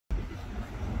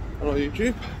Hello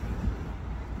YouTube,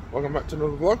 welcome back to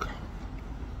another vlog.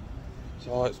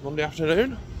 So it's Monday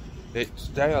afternoon, it's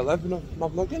day 11 of my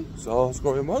vlogging, so it's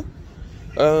going well.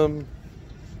 Had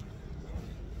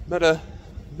a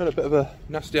bit of a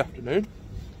nasty afternoon.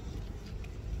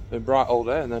 Been bright all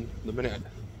day, and then the minute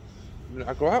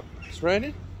I go out, it's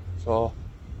raining, so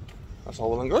that's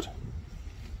all well and good.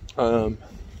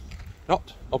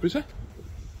 Not, obviously.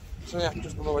 So yeah,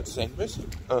 just on the way to Sainsbury's,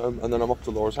 and then I'm off to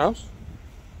Laura's house.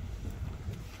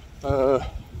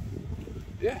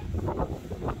 Yeah,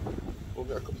 we'll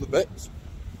get a couple of bits.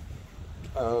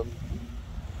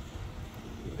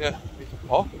 Yeah, need some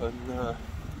pop and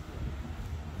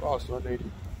what else do I need?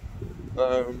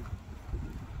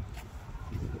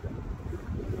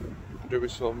 Do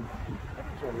with some.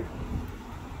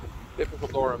 Pick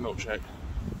up Laura a milkshake.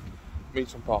 Need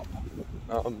some pop.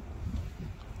 I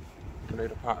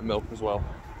need a pint of milk as well.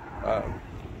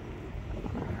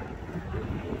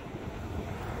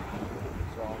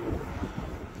 So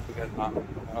forget that.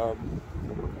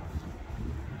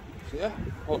 So yeah,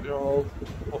 hope you're all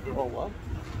well.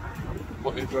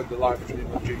 Hope you enjoyed the live stream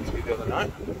on GT the other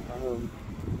night. Hope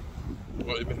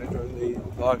you've been enjoying the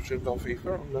live streams on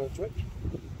FIFA on Twitch.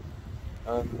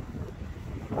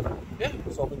 Yeah,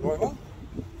 it's all been going well.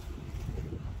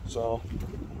 So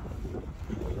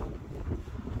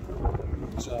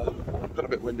it's got a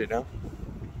bit windy now,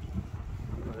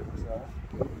 but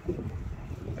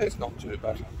it's not too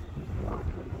bad.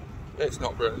 It's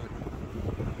not brilliant,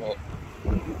 but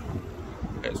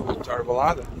it's not terrible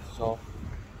either. So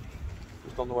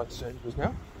just on the way to Sainsbury's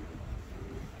now.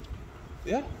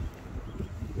 Yeah.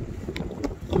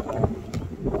 I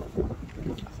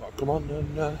thought I'd come on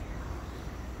and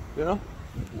you know,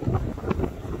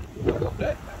 get an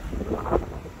update.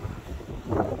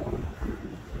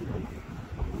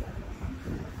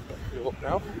 You're up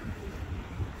now.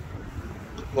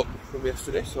 Look from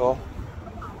yesterday, so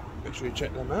make sure you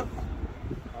check them out.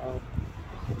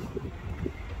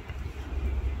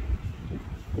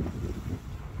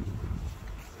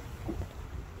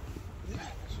 Yeah,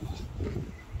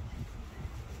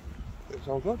 it's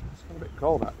all good. It's got a bit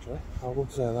cold actually, I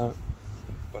would say that,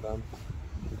 but out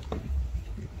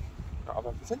of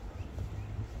everything,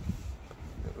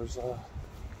 it was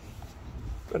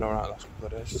been alright last couple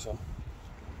of days, so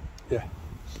yeah.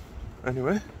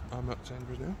 Anyway, I'm at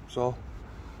Sainsbury's now, so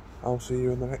I'll see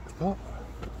you in the next part.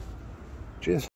 Cheers.